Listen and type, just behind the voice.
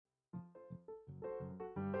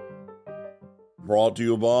brought to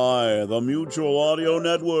you by the Mutual Audio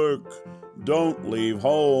Network. Don't leave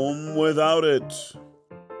home without it.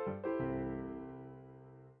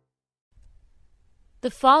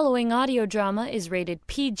 The following audio drama is rated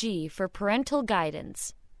PG for parental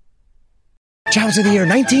guidance. Trials of the year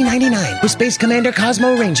 1999 with Space Commander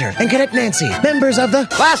Cosmo Ranger and Cadet Nancy, members of the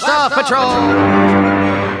Blast Off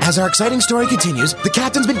Patrol! As our exciting story continues, the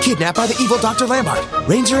captain's been kidnapped by the evil Dr. Lambert.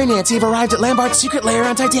 Ranger and Nancy have arrived at Lambert's secret lair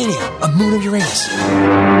on Titania, a moon of Uranus.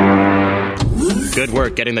 Good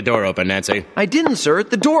work getting the door open, Nancy. I didn't, sir.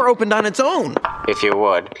 The door opened on its own. If you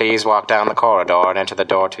would, please walk down the corridor and enter the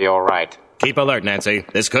door to your right. Keep alert, Nancy.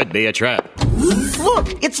 This could be a trap.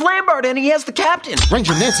 Look, it's Lambert and he has the captain.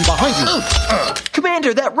 Ranger Nancy behind you.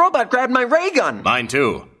 Commander, that robot grabbed my ray gun. Mine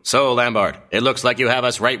too. So, Lambert, it looks like you have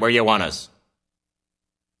us right where you want us.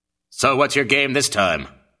 So what's your game this time?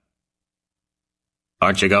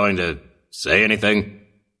 Aren't you going to say anything?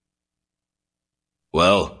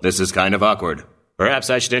 Well, this is kind of awkward. Perhaps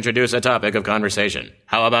I should introduce a topic of conversation.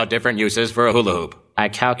 How about different uses for a hula hoop? I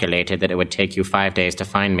calculated that it would take you 5 days to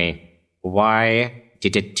find me. Why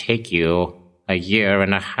did it take you a year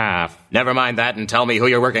and a half? Never mind that and tell me who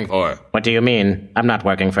you're working for. What do you mean? I'm not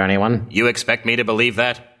working for anyone. You expect me to believe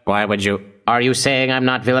that? Why would you? Are you saying I'm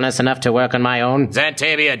not villainous enough to work on my own?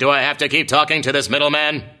 Xantavia, do I have to keep talking to this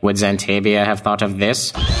middleman? Would Xantavia have thought of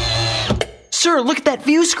this? Sir, look at that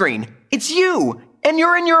view screen. It's you. And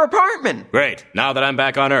you're in your apartment. Great. Now that I'm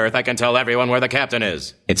back on Earth, I can tell everyone where the captain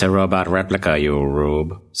is. It's a robot replica, you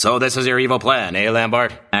rube. So this is your evil plan, eh,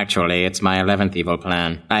 Lambert? Actually, it's my 11th evil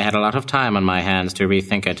plan. I had a lot of time on my hands to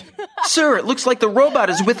rethink it. Sir, it looks like the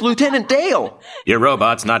robot is with Lieutenant Dale. Your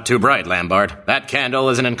robot's not too bright, Lambert. That candle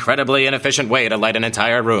is an incredibly inefficient way to light an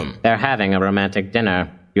entire room. They're having a romantic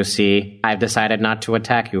dinner. You see, I've decided not to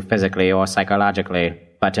attack you physically or psychologically,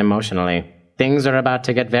 but emotionally. Things are about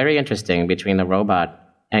to get very interesting between the robot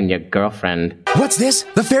and your girlfriend. What's this?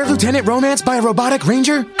 The Fair Lieutenant romance by a robotic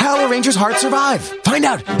ranger? How will a ranger's heart survive? Find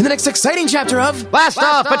out in the next exciting chapter of Blast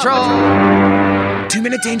Off Patrol!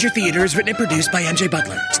 2-Minute Danger Theater is written and produced by MJ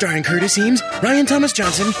Butler, starring Curtis Eames, Ryan Thomas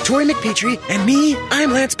Johnson, Tori McPetrie, and me,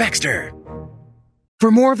 I'm Lance Baxter.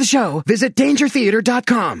 For more of the show, visit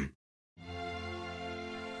dangertheater.com.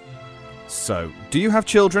 So, do you have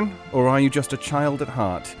children, or are you just a child at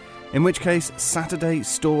heart? In which case, Saturday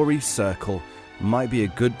Story Circle might be a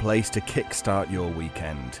good place to kickstart your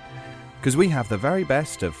weekend. Because we have the very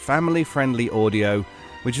best of family-friendly audio,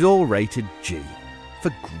 which is all rated G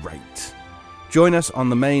for great. Join us on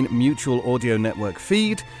the main Mutual Audio Network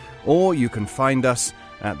feed, or you can find us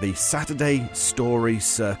at the Saturday Story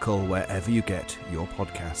Circle wherever you get your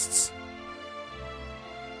podcasts.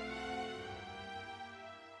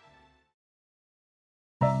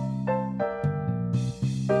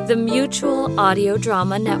 The Mutual Audio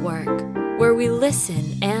Drama Network, where we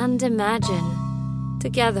listen and imagine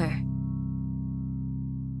together.